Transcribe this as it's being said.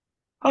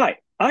Hi,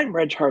 I'm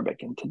Reg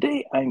Harbeck, and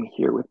today I'm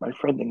here with my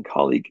friend and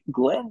colleague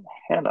Glenn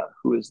Hanna,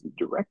 who is the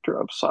Director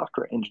of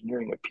Software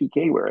Engineering at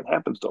PKware and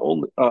happens to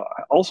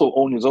also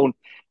own his own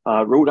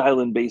Rhode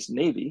Island-based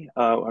Navy.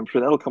 I'm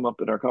sure that'll come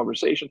up in our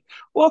conversation.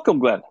 Welcome,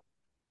 Glenn.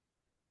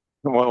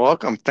 Well,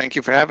 welcome. Thank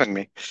you for having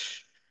me.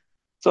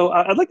 So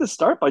I'd like to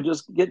start by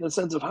just getting a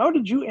sense of how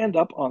did you end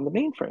up on the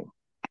mainframe?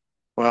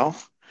 Well,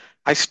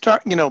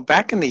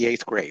 back in the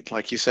eighth grade,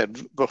 like you said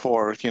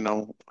before,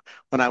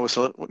 when I was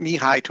knee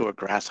high to a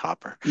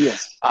grasshopper,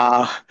 Yes.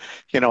 uh,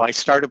 I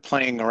started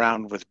playing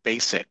around with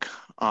BASIC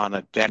on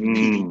a DEC Mm.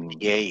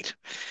 PDP-8,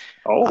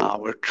 Oh.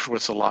 which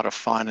was a lot of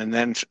fun. And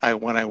then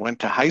when I went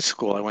to high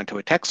school, I went to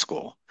a tech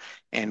school,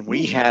 and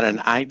we Mm. had an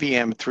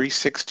IBM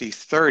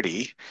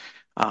 36030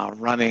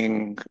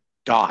 running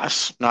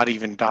DOS, not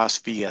even DOS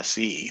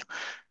VSE.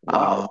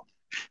 Wow.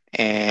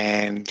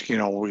 And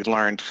we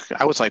learned.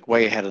 I was like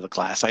way ahead of the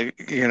class. I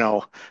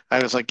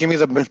was like, give me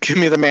the give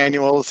me the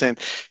manuals, and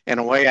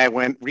away I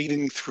went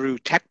reading through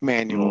tech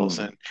manuals.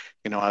 Mm.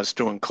 And I was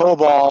doing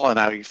COBOL, and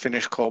I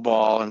finished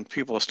COBOL, and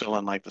people are still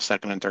in like the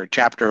second and third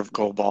chapter of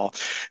COBOL.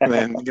 And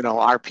then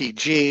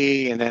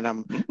RPG, and then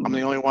I'm the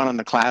Mm. only one in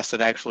the class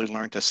that actually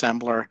learned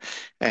assembler.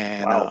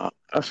 And Wow.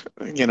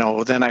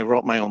 then I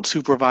wrote my own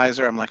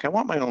supervisor. I'm like, I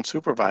want my own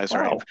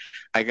supervisor. Wow.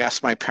 I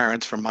asked my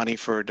parents for money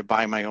to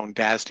buy my own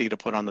DASD to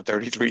put on the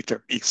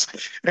 3330s,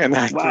 and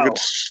I could Wow.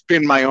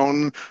 spin my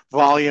own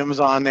volumes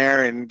on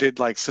there and did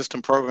like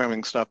system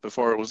programming stuff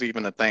before it was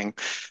even a thing.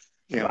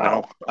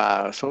 Wow.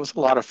 So it was a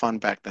lot of fun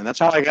back then. That's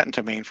how I got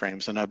into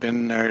mainframes, and I've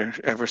been there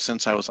ever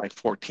since I was like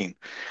 14.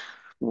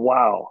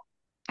 Wow.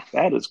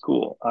 That is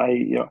cool.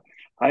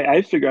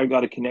 I figure I've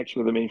got a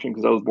connection with the mainframe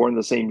because I was born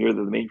the same year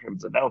that the mainframe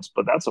was announced,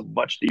 but that's a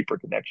much deeper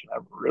connection.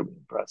 I'm really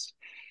impressed.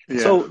 Yeah.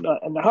 So,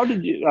 and how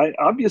did you?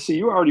 Obviously,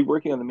 you were already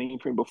working on the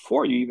mainframe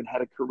before you even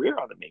had a career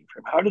on the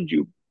mainframe. How did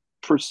you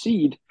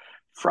proceed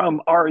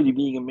from already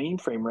being a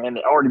mainframer and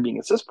already being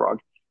a sysprog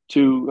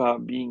to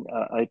being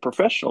a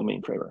professional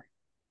mainframer?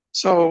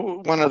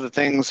 So one of the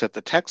things at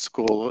the tech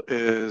school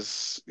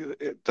is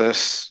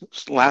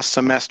last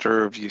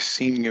semester of your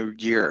senior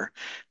year,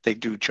 they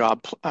do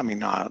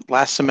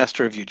last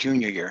semester of your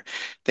junior year,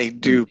 they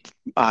do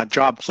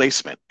job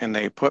placement, and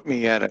they put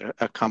me at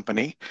a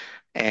company,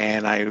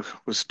 and I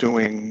was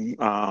doing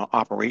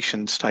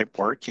operations type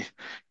work,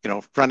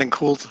 running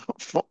cool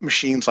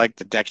machines like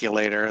the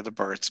deculator, the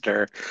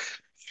burster,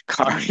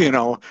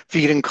 Mm.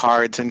 feeding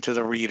cards into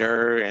the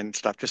reader and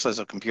stuff, just as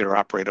a computer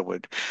operator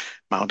would,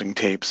 mounting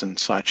tapes and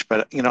such.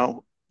 But,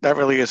 that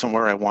really isn't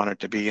where I wanted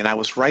to be. And I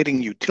was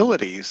writing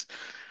utilities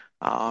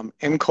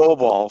in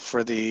COBOL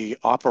for the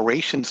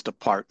operations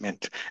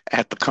department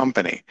at the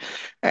company.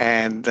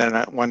 And then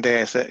one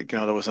day I said,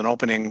 there was an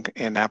opening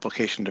in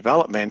application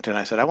development, and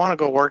I said, I want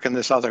to go work in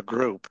this other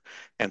group.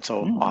 And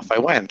so off Mm. I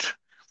went.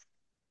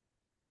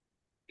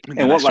 And And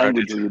then I what started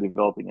language were you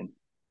developing in?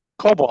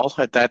 COBOL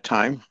at that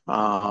time.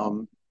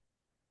 Oh,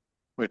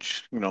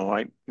 Which,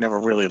 I never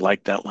really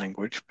liked that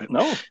language, but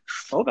no.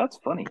 Oh, that's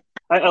funny.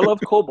 I love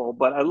COBOL,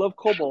 but I love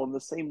COBOL in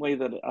the same way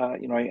that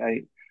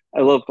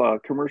I love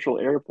commercial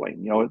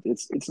airplane.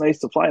 It's nice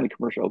to fly in a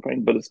commercial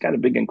airplane, but it's kind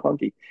of big and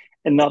clunky,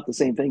 and not the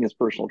same thing as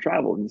personal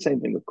travel. And the same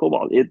thing with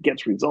COBOL. It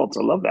gets results.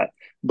 I love that,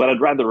 but I'd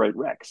rather write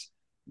Rex.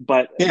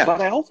 But yeah,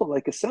 but I also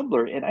like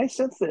assembler, and I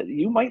sense that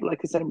you might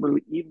like assembler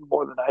even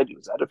more than I do.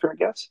 Is that a fair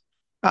guess?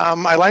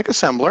 I like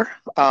assembler.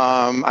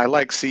 I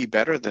like C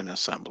better than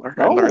assembler.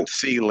 I learned Oh,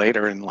 C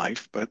later in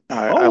life, but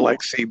I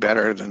like oh. C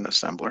better than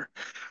assembler.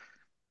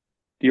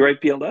 Do you write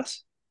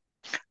PLS?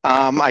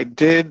 I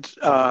did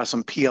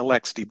some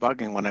PLX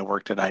debugging when I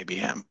worked at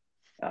IBM.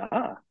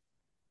 Ah.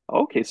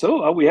 Okay,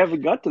 so we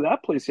haven't got to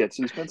that place yet.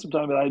 So you spent some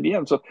time at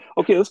IBM. So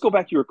okay, let's go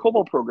back. You were a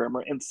COBOL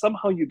programmer, and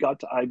somehow you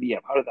got to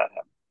IBM. How did that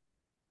happen?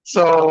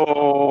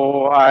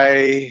 So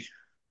I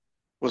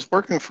was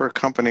working for a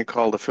company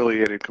called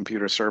Affiliated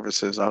Computer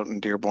Services out in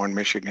Dearborn,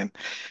 Michigan,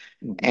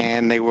 Hmm.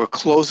 and they were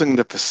closing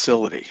the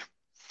facility.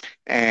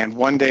 And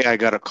one day I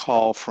got a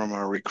call from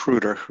a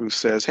recruiter who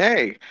says,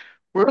 "Hey,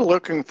 we're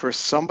looking for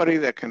somebody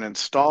that can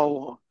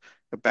install."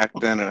 Back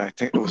then, I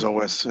think it was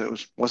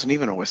wasn't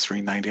even OS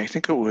 390. I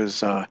think it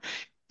was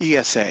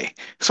ESA.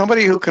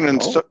 Somebody who can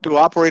Oh, do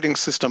operating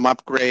system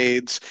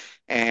upgrades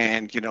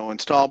and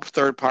install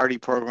third-party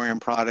program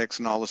products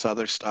and all this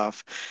other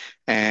stuff.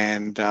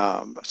 And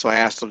so I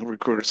asked the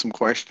recruiter some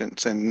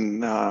questions,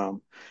 and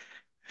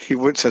he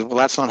would say, "Well,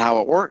 that's not how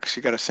it works.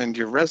 You got to send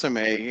your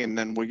resume, and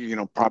then we,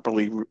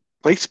 properly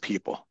place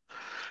people."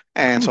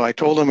 And so hmm. I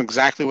told him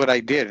exactly what I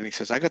did, and he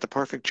says, "I got the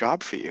perfect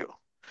job for you."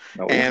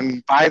 No.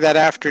 And by that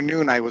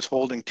afternoon, I was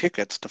holding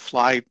tickets to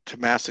fly to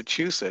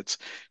Massachusetts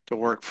to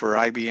work for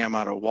IBM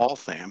out of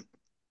Waltham.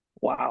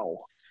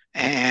 Wow.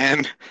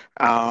 And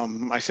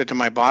I said to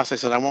my boss, I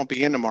said, "I won't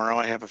be in tomorrow.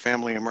 I have a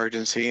family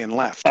emergency," and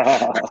left.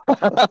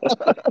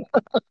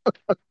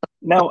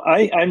 Now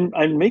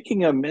I'm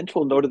making a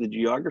mental note of the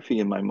geography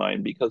in my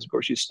mind because of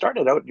course you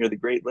started out near the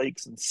Great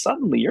Lakes and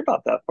suddenly you're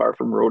not that far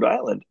from Rhode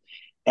Island.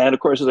 And of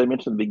course, as I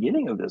mentioned at the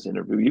beginning of this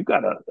interview, you've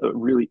got a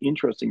really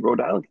interesting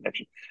Rhode Island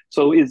connection.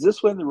 So is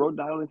this when the Rhode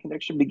Island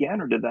connection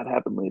began, or did that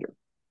happen later?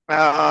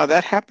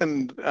 That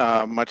happened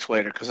much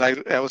later because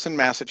I was in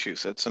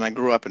Massachusetts and I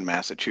grew up in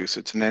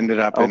Massachusetts and ended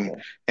up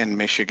Okay. in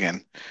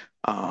Michigan,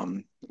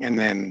 and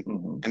then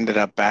Hmm. ended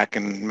up back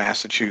in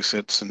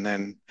Massachusetts and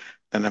then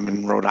I'm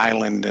in Rhode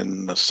Island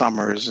in the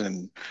summers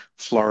and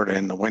Florida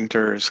in the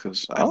winters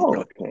because I don't Oh,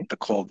 really okay. like the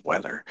cold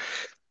weather.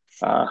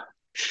 Uh,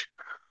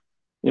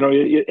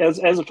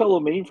 as a fellow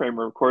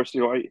mainframer, of course,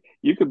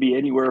 you could be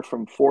anywhere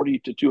from 40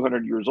 to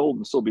 200 years old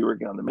and still be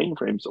working on the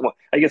mainframe. So, well,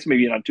 I guess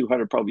maybe not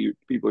 200. Probably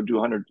people at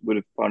 200 would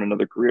have found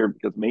another career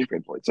because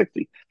mainframe's only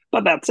 60.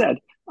 But that said,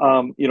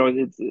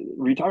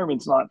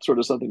 retirement's not sort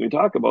of something we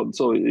talk about, and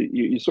so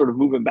you sort of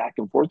moving back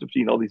and forth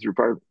between all these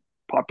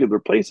popular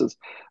places.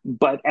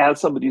 But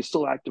as somebody who's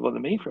still active on the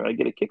mainframe, I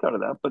get a kick out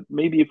of that. But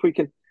maybe if we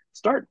can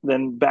start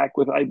then back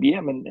with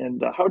IBM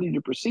and how did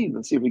you proceed,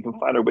 and see if we can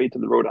find our way to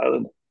the Rhode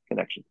Island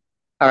connection.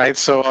 All right,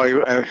 so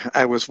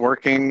I was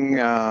working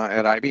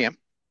at IBM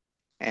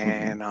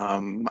Hmm. and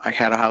I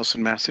had a house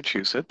in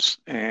Massachusetts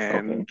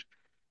Okay. and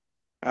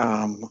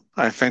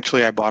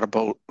I bought a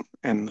boat,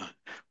 and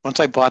once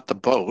I bought the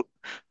boat,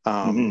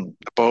 Hmm.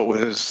 the boat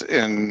was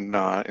in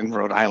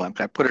Rhode Island.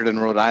 I put it in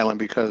Rhode Island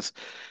because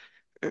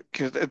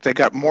they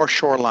got more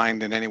shoreline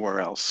than anywhere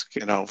else,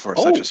 for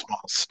such a Oh.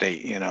 small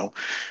state,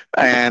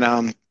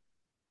 and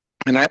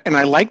and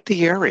I liked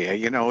the area.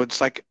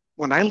 It's like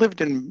when I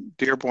lived in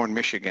Dearborn,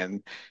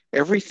 Michigan,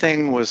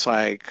 everything was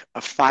like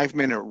a 5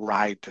 minute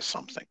ride to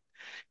something.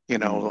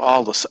 Mm.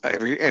 All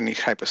any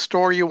type of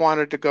store you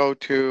wanted to go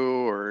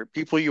to or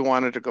people you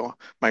wanted to go.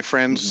 My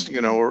friends, Hmm.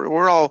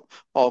 we're all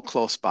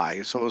close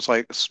by. So it was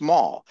like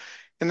small.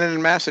 And then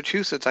in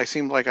Massachusetts, I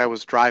seemed like I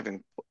was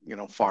driving,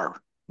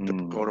 far to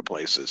go to Mm.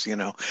 places.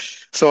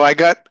 So I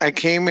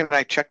came and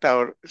I checked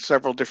out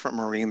several different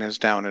marinas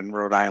down in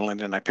Rhode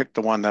Island and I picked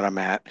the one that I'm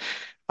at.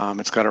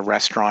 It's got a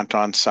restaurant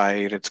on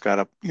site. It's got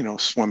a,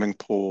 swimming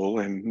pool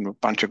and a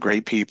bunch of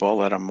great people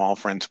that I'm all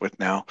friends with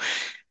now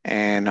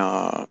and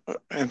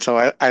so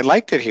I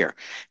liked it here.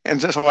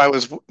 And so I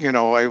was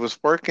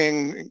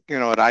working,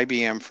 at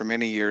IBM for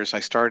many years. I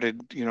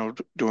started,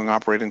 doing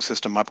operating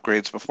system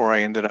upgrades before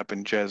I ended up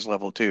in JES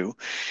level 2.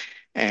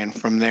 And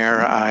from there,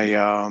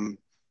 Mm.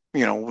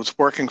 was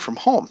working from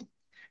home.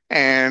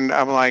 And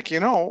I'm like,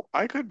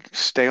 I could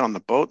stay on the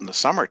boat in the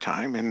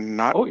summertime and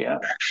not Oh yeah.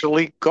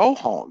 actually go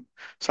home.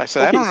 So I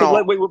said, I Okay. don't So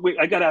know. wait.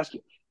 I got to ask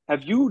you: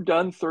 have you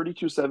done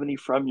 3270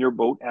 from your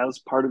boat as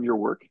part of your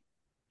work?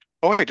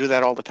 Oh, I do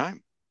that all the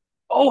time.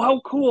 Oh,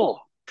 how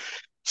cool!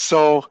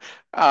 So,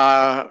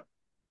 uh,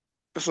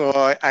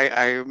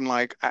 I'm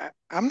like,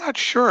 I'm not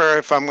sure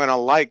if I'm going to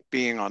like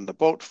being on the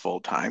boat full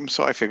time.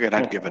 So I figured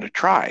I'd give it Uh-huh. a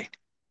try.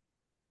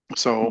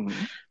 So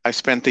Hmm. I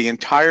spent the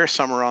entire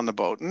summer on the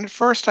boat. And at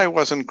first I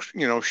wasn't,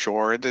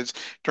 sure.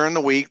 During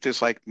the week,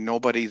 there's like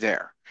nobody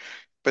there.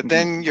 But Hmm.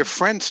 then your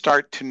friends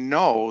start to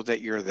know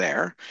that you're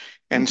there.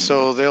 And Hmm.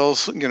 so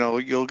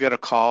you'll get a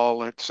call,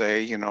 let's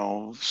say,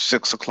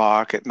 6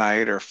 o'clock at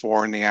night or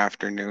 4 in the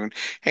afternoon.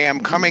 Hey, I'm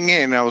Hmm. coming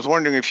in. I was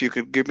wondering if you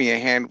could give me a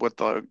hand with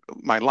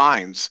my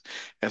lines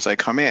as I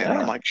come in. And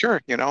I'm Yeah. like,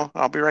 sure,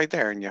 I'll be right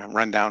there. And you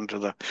run down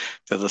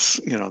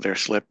their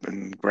slip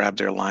and grab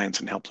their lines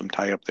and help them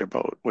tie up their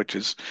boat,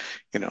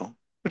 you know,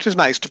 which is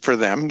nice for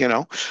them,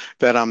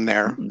 that I'm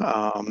there. Hmm.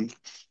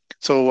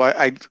 So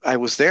I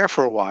was there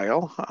for a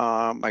while.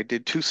 I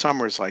did 2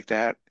 summers like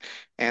that,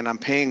 and I'm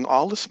paying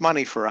all this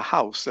money for a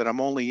house that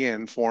I'm only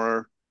in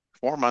for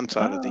 4 months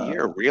out of the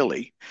year, Ah.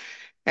 really.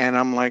 And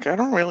I'm like, I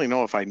don't really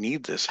know if I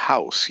need this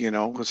house,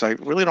 because I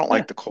really don't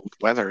like the cold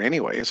weather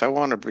anyways. I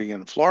want to be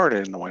in Florida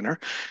in the winter.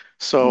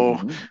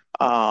 So Hmm.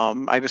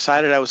 I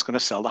decided I was going to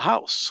sell the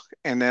house.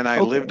 And then I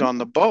lived Okay. on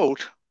the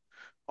boat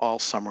all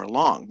summer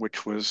long,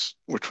 which was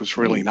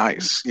really Mm.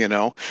 nice.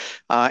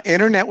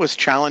 Internet was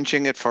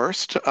challenging at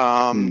first.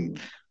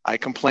 Mm. I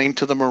complained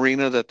to the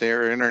marina that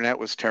their internet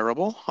was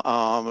terrible.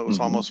 It was Hmm.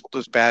 almost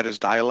as bad as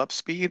dial-up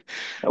speed.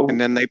 And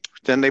Oh,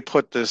 then they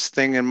put this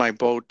thing in my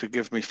boat to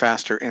give me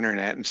faster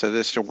internet and said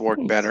this should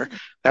work nice. better.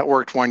 That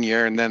worked one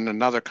year, and then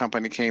another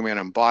company came in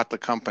and bought the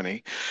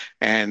company,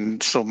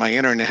 and so my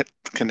internet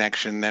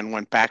connection then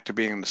went back to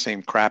being the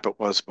same crap it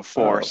was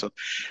before. Oh, So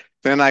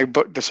then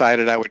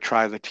decided I would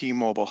try the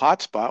T-Mobile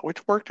hotspot,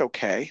 which worked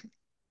okay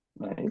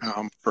nice.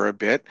 for a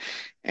bit,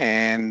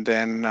 and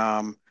then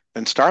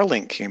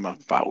Starlink came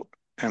about,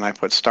 and I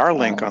put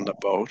Starlink on the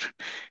Uh, boat,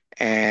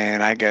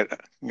 and I get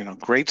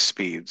great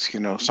speeds.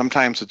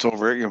 Sometimes it's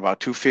over about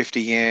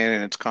 250 in,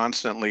 and it's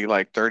constantly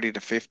like 30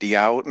 to 50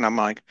 out, and I'm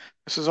like,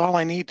 this is all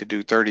I need to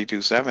do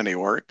 3270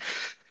 work.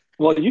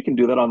 well, you can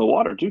do that on the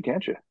water too,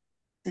 can't you?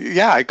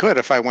 Yeah, I could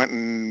if I went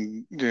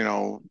and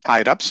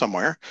tied up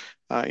somewhere.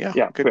 Yeah,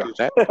 Yeah, I could well, do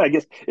that. I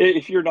guess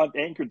if you're not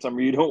anchored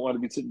somewhere, you don't want to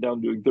be sitting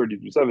down doing 30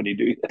 to 70,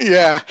 do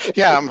Yeah,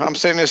 yeah. I'm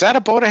saying, is that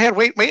a boat ahead?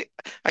 Wait, wait.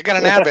 I got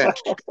an you?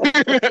 advent.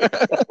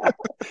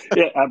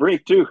 Yeah, I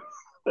break too.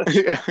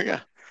 Yeah,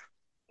 yeah.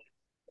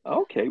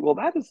 Okay, well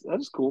that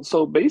is cool.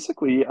 So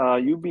basically,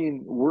 you've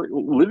been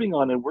living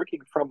on and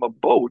working from a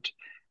boat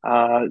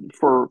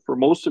for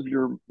most of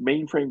your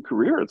mainframe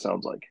career, it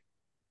sounds like.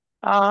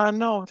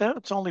 No,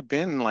 that's only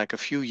been like a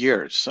few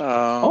years.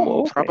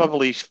 Oh, okay,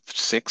 Probably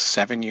 6,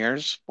 7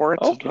 years for it.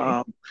 okay.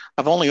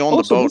 I've only owned Oh,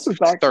 the so boat this is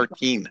back.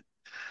 13.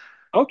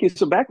 Okay,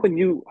 so back when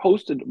you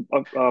hosted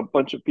a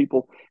bunch of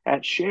people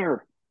at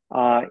Share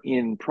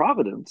in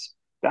Providence,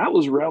 that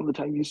was around the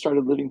time you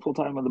started living full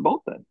time on the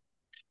boat then.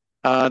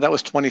 That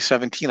was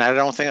 2017. I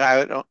don't think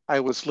I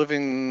was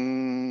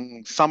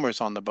living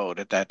summers on the boat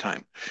at that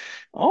time.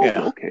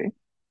 Yeah, Oh, okay,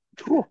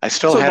 cool. I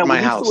still So had now, were my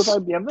you still with house.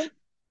 IBM then?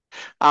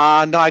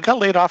 No, I got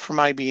laid off from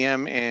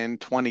IBM in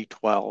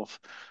 2012.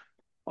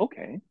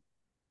 Okay.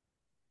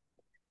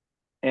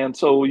 And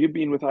so you've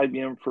been with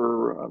IBM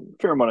for a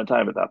fair amount of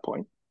time at that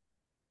point.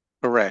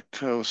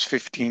 Correct. It was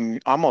 15,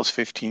 almost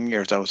 15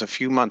 years. I was a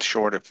few months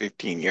short of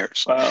 15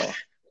 years. Wow.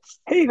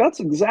 Hey, that's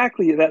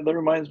exactly that. That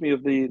reminds me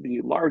of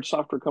the large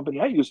software company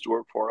I used to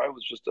work for. I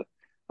was just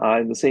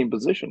in the same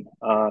position.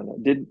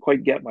 Didn't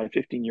quite get my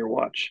 15-year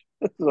watch.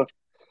 So,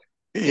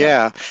 yeah.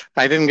 Yeah,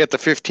 I didn't get the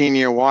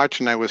 15-year watch,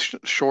 and I was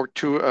short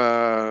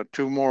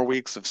 2 more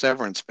weeks of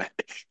severance pay.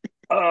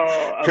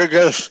 Oh, ouch.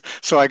 Because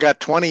so I got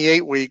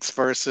 28 weeks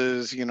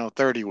versus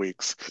 30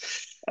 weeks.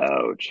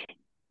 Ouch.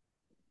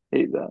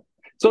 Hate that.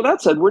 So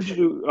that said, what'd you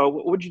do?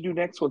 What'd you do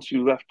next once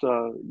you left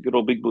good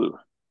old Big Blue?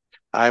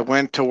 I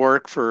went to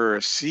work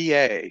for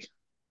CA.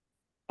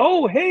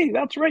 Oh, hey,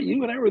 that's right.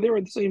 You and I were there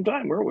at the same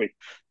time, weren't we?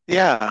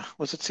 Yeah,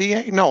 was it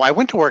CA? No, I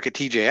went to work at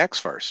TJX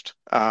first.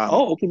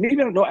 Oh, okay. Maybe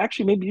I don't know.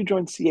 Actually, maybe you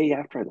joined CA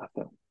after I left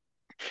then.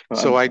 Well,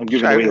 So I'm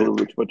giving away a little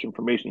bit too much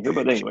information here,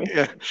 but anyway.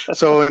 yeah.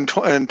 So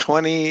in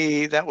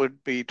 20, that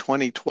would be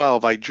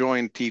 2012, I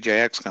joined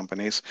TJX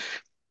companies.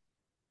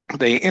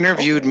 They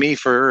interviewed Okay. me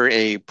for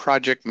a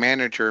project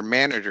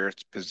manager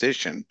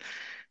position.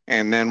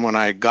 And then when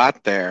I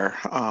got there,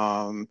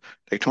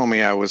 they told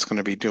me I was going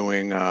to be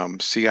doing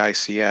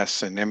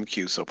CICS and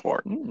MQ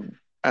support. Mm,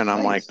 And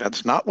I'm like, nice.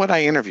 that's not what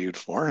I interviewed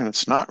for, and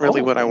it's not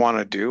really Oh, what I okay. want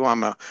to do.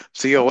 I'm a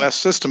Oh. COS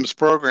systems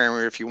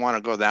programmer if you want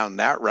to go down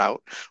that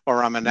route,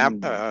 or I'm an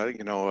app, Mm,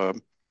 a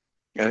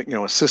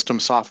system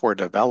software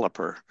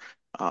developer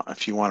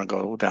if you want to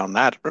go down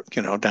that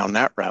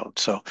route.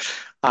 So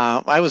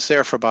I was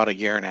there for about a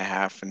year and a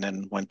half, and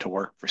then went to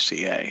work for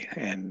CA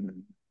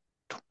in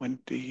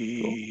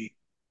cool. 20.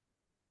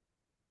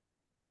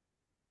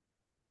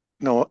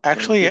 No,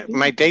 actually, 2015?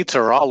 my dates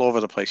are all over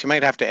the place. You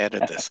might have to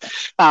edit this.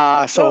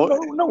 No, So no,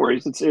 no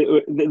worries.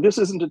 This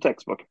isn't a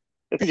textbook.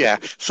 yeah,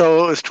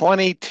 so it was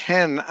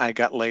 2010. I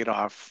got laid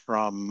off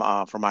from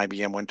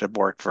IBM. Went to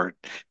work for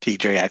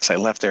TJX. I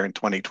left there in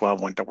 2012.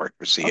 Went to work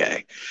for Okay.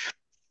 CA.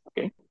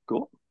 Okay.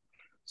 Cool.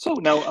 So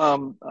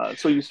now,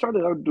 so you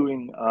started out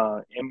doing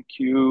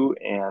MQ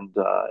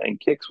and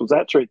Kicks. Was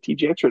that right?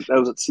 TGX, or that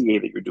was at CA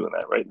that you're doing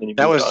that, right? And then you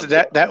That moved was on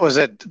to. that was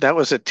at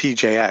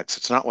TJX.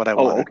 It's not what I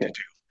Oh, wanted to okay.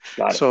 do.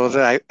 Got it. So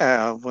that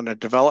when a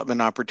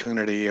development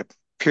opportunity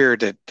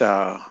appeared at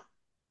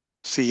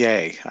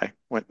CA, I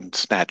went and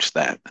snatched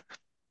that.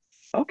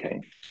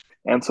 Okay.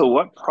 And so,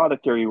 what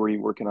product area were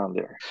you working on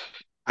there?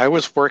 I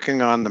was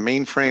working on the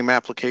mainframe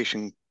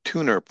application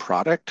tuner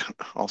product,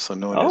 also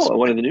known as Oh,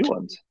 one of the new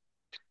ones.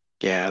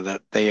 yeah,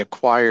 that they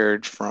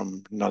acquired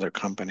from another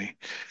company.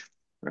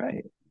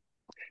 Right.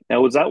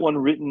 Now, was that one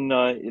written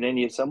in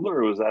any assembler,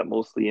 or was that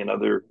mostly in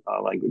other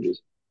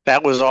languages?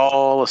 That was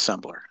all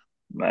assembler.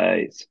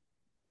 Nice.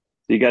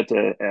 So you got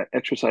to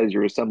exercise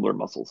your assembler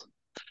muscles.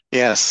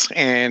 Yes,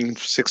 and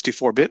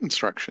 64-bit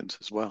instructions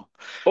as well.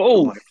 I'm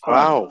Oh, like, fun.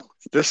 wow,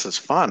 this is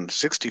fun.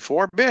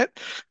 64-bit.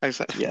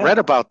 Read Yeah.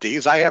 about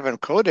these. I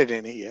haven't coded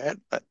any yet,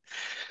 but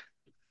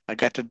I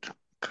got to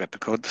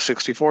code the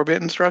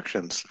 64-bit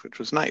instructions, which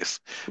was nice.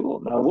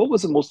 Cool. Now, what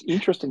was the most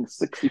interesting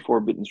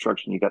 64-bit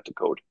instruction you got to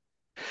code?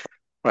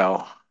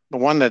 Well, the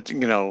one that,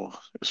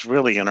 is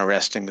really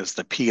interesting is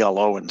the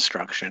PLO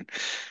instruction,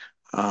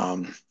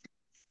 um,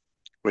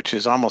 which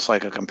is almost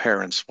like a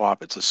compare and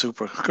swap. It's a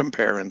super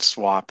compare and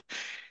swap.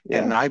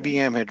 And Yeah.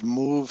 IBM had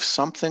moved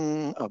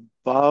something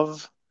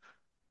above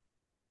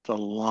the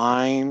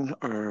line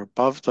or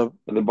above the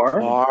The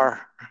bar?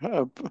 bar.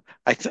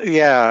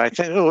 Yeah, I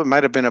think it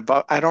might have been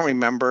above. I don't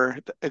remember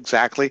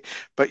exactly,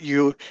 but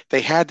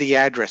they had the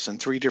address in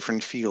three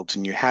different fields,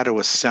 and you had to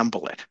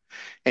assemble it.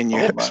 And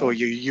Oh, so my.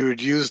 you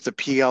would use the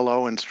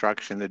PLO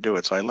instruction to do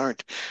it. So I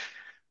learned.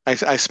 I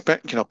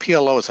spent,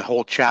 PLO is a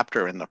whole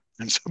chapter in the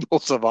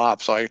principles of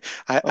ops. So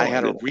I Oh,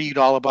 had my to goodness. read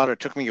all about it. It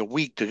took me a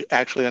week to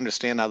actually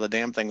understand how the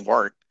damn thing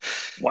worked.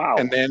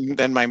 And Wow.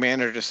 then my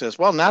manager says,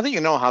 "Well, now that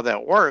you know how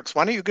that works,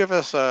 why don't you give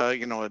us a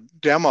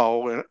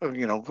demo,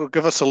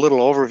 give us a little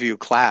overview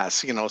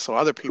class, so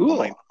other people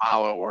might Cool. know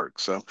how it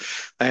works." So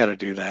I had to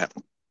do that.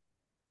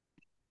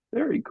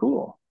 Very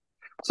cool.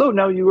 So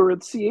now you were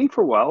at CA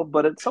for a while,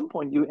 but at some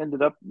point you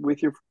ended up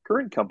with your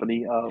current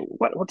company.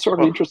 What sort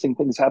of Well, interesting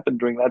things happened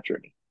during that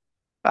journey?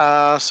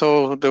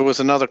 so there was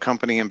another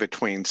company in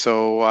between.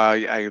 So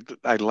I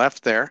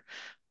left there.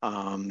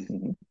 Um,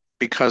 Mhm.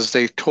 because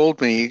they told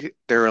me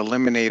they're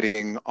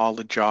eliminating all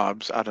the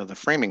jobs out of the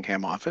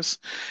Framingham office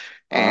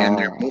and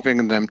they're Ah.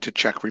 moving them to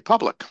Czech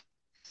Republic,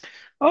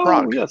 Oh,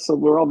 Prague. yeah. So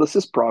where all the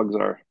sysprogs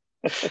are.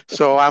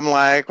 So I'm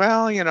like,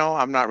 well,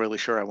 I'm not really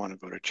sure I want to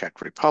go to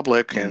Czech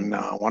Republic. And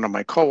Mm, one of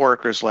my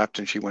coworkers left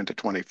and she went to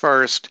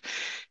 21st.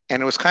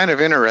 And it was kind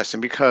of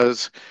interesting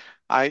because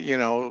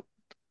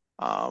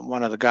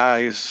one of the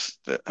guys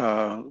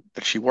that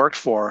she worked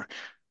for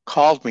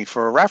called me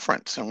for a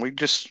reference and we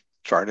just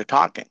started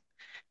talking.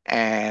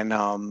 And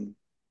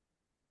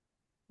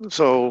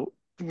so,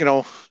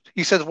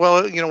 he said,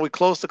 well, we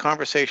closed the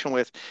conversation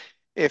with,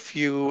 if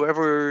you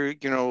ever,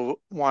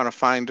 want to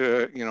find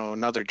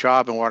another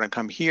job and want to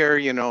come here,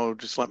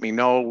 just let me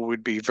know.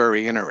 We'd be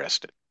very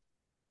interested.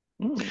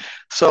 mm,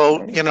 So,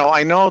 nice.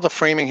 I know the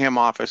Framingham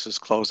office is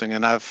closing,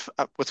 and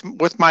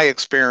with my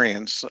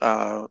experience,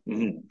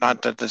 Mm,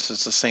 not that this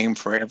is the same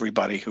for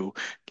everybody who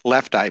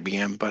left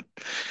IBM, but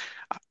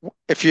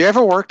if you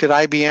ever worked at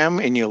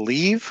IBM and you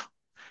leave,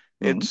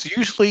 mm. it's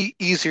usually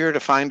easier to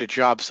find a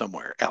job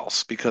somewhere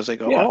else because they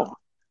go, Yeah. oh,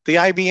 the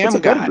It's a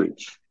IBM guy. pedigree.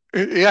 I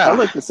Yeah,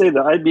 like to say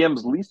that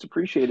IBM's least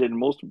appreciated and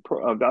most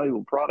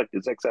valuable product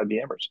is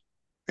ex-IBMers.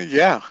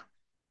 yeah,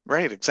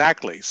 right,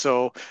 exactly.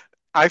 So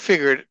I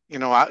figured,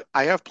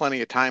 I have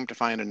plenty of time to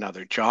find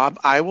another job.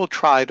 I will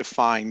try to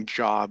find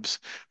jobs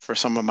for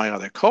some of my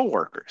other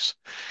coworkers.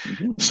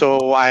 Hmm.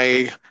 So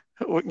I,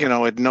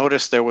 had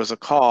noticed there was a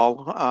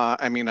call,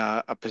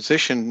 a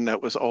position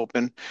that was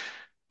open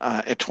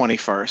at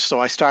 21st. So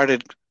I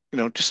started,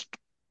 just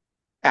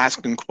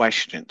asking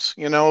questions.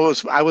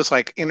 I was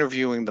like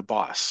interviewing the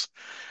boss.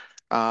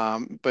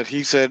 But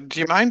he said, "Do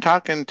you mind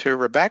talking to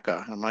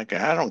Rebecca?" I'm like,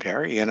 "I don't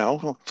care,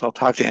 I'll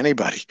talk to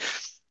anybody."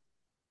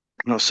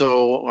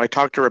 So I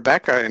talked to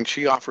Rebecca and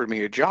she offered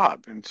me a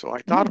job. And so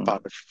I thought Mm,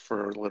 about it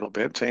for a little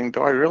bit, saying,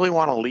 do I really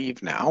want to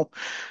leave now?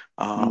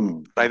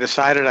 mm, I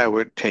decided I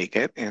would take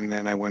it. And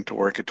then I went to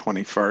work at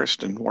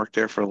 21st and worked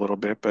there for a little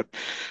bit. But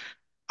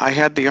I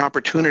had the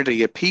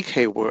opportunity at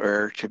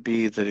PKWare to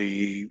be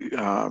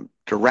the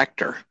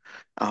director.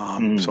 So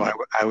mm.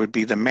 I would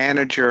be the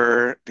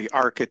manager, the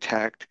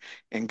architect,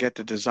 and get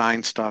to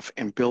design stuff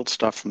and build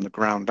stuff from the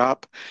ground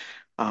up,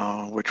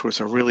 which was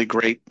a really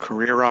great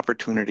career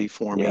opportunity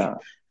for me, Yeah.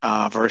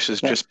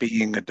 versus Yeah. just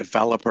being a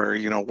developer,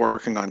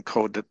 working on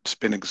code that's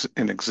been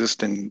in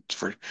existence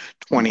for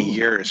 20 Hmm.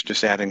 years,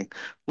 just adding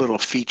little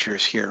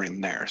features here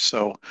and there.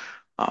 So,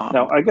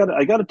 Now um, I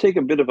got to take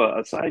a bit of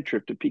a side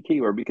trip to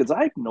PKware because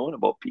I've known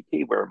about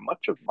PKware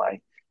much of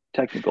my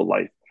technical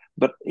life,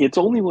 but it's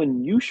only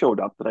when you showed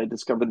up that I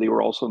discovered they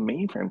were also a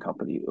mainframe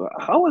company.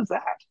 How was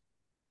that?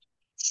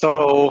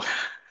 so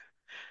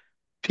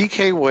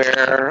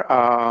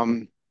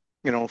PKware,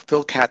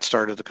 Phil Cat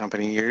started the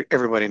company.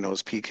 Everybody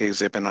knows PK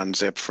Zip and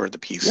Unzip for the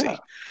Yeah. PC,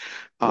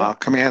 Yeah.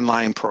 command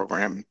line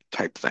program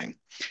type thing.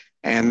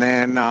 And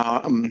then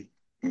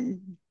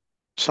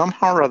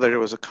somehow or other, there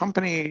was a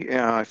company,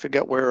 I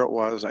forget where it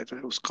was. I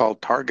think it was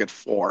called Target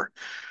 4.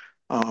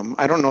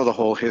 I don't know the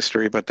whole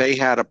history, but they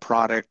had a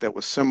product that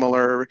was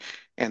similar,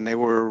 and they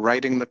were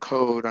writing the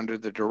code under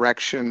the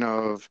direction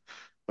of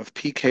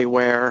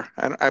PKWare.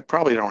 And I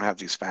probably don't have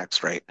these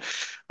facts right,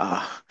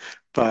 uh,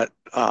 but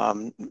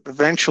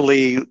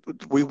eventually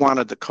we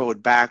wanted the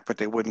code back, but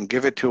they wouldn't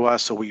give it to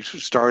us. So we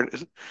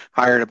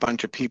hired a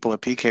bunch of people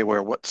at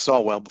PKWare. What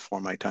saw well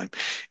before my time,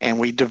 and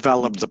we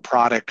developed the Hmm.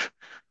 product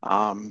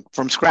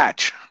from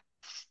scratch,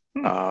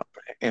 Hmm. uh,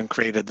 and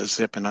created the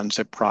zip and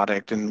unzip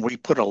product. And we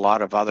put a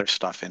lot of other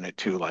stuff in it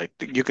too. Like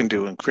you can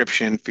do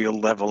encryption,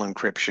 field level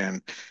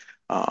encryption.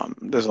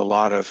 There's a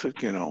lot of,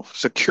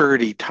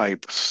 security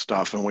type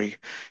stuff, and we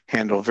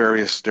handle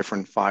various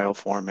different file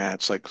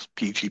formats like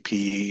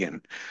PGP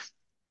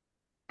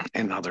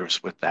and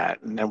others with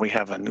that. And then we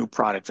have a new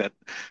product that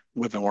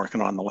we've been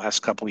working on the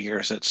last couple of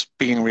years. It's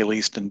being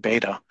released in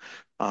beta.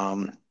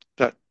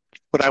 That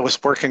what I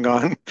was working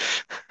on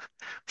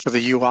for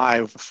the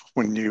UI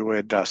when you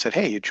had said,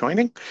 "Hey, you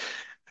joining?"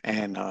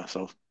 And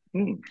so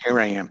Hmm. here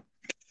I am.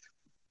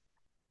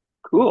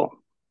 Cool.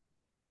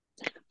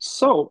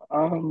 So,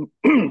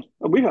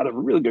 we've had a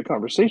really good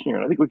conversation here,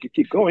 and I think we could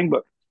keep going,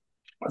 but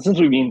since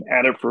we've been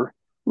at it for a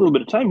little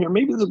bit of time here,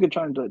 maybe this is a good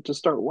time to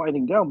start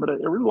winding down. But I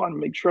really want to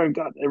make sure I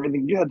got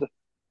everything you had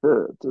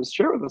to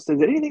share with us. Is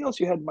there anything else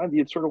you had in mind that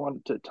you sort of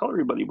wanted to tell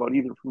everybody about,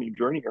 either from your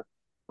journey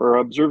or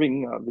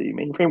observing the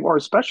mainframe, or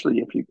especially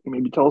if you can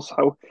maybe tell us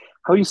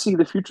how you see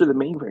the future of the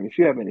mainframe, if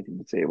you have anything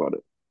to say about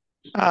it?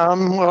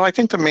 Well, I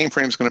think the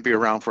mainframe is going to be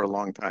around for a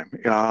long time.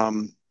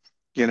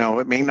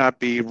 It may not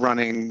be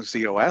running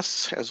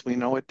ZOS as we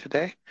know it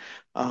today,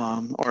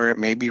 or it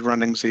may be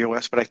running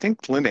ZOS, but I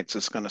think Linux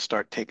is going to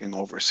start taking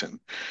over soon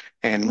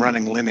and Hmm.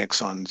 running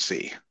Linux on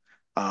Z,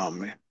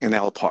 in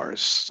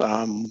LPARs.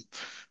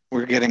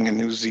 We're getting a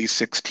new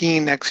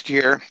Z16 next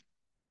year,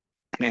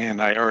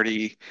 and I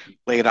already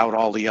laid out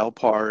all the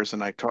LPARs,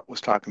 and I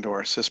was talking to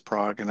our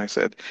sysprog, and I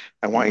said,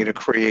 I want you to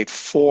Hmm. create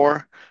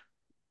 4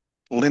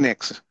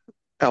 Linux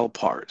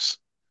LPARs.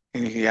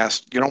 And he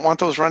asked, "You don't want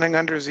those running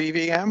under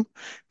ZVM?"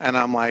 And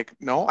I'm like,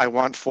 "No, I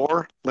want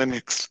four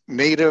Linux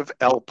native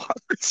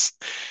LPARs."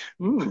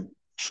 Hmm.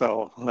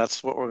 So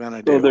that's what we're going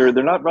to So do.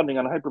 they're not running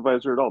on a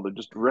hypervisor at all. They're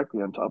just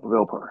directly on top of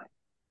LPAR.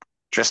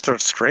 Just a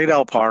straight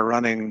LPAR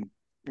running,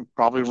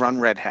 probably run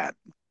Red Hat.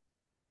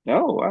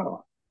 Oh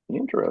wow,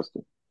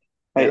 interesting.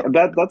 Hey, Yep.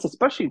 that's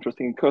especially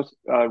interesting because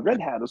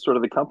Red Hat is sort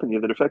of the company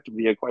that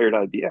effectively acquired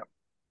IBM.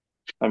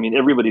 I mean,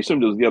 everybody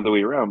assumed it was the other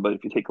way around, but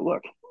if you take a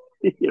look,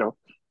 you know,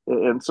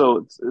 and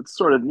so it's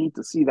sort of neat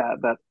to see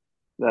that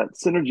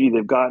synergy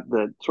they've got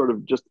that sort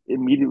of just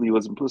immediately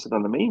was implicit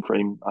on the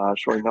mainframe,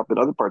 showing up in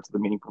other parts of the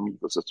mainframe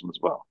ecosystem as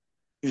well.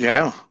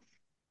 Yeah.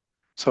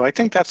 So I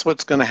think that's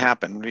what's going to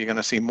happen. You're going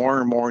to see more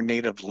and more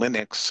native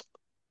Linux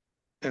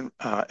and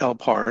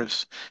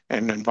LPARs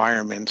and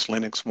environments,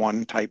 Linux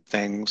One type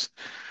things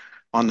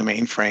on the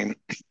mainframe.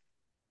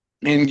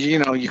 And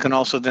you can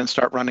also then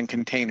start running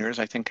containers.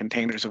 I think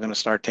containers are going to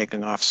start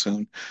taking off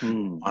soon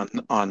Hmm.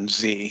 on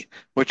Z,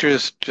 which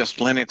is just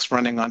Linux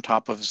running on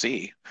top of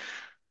Z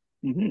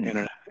Hmm.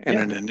 in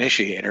Yeah, an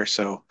initiator.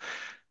 So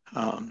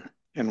um,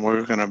 and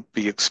we're going to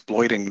be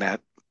exploiting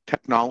that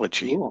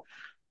technology. cool.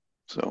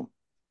 So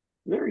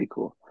Very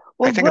cool.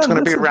 I Well, think it's Glenn, going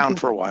to be this has around been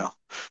for a while.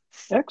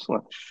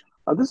 excellent.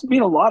 This has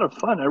been a lot of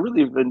fun. I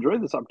really have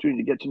enjoyed this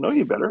opportunity to get to know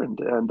you better, and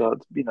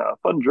it's been a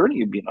fun journey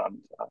you've been on,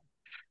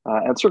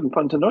 and certainly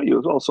fun to know you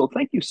as well. So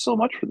thank you so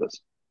much for this.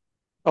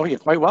 Oh, you're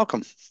quite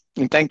welcome.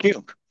 And thank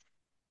you.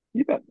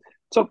 You bet.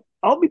 So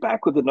I'll be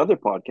back with another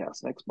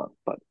podcast next month,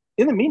 but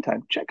in the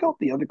meantime, check out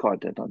the other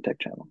content on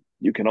TechChannel.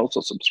 You can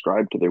also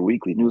subscribe to their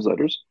weekly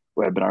newsletters,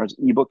 webinars,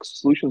 ebooks,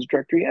 solutions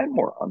directory, and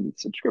more on the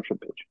subscription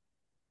page.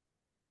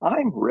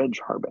 I'm Reg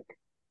Harbeck.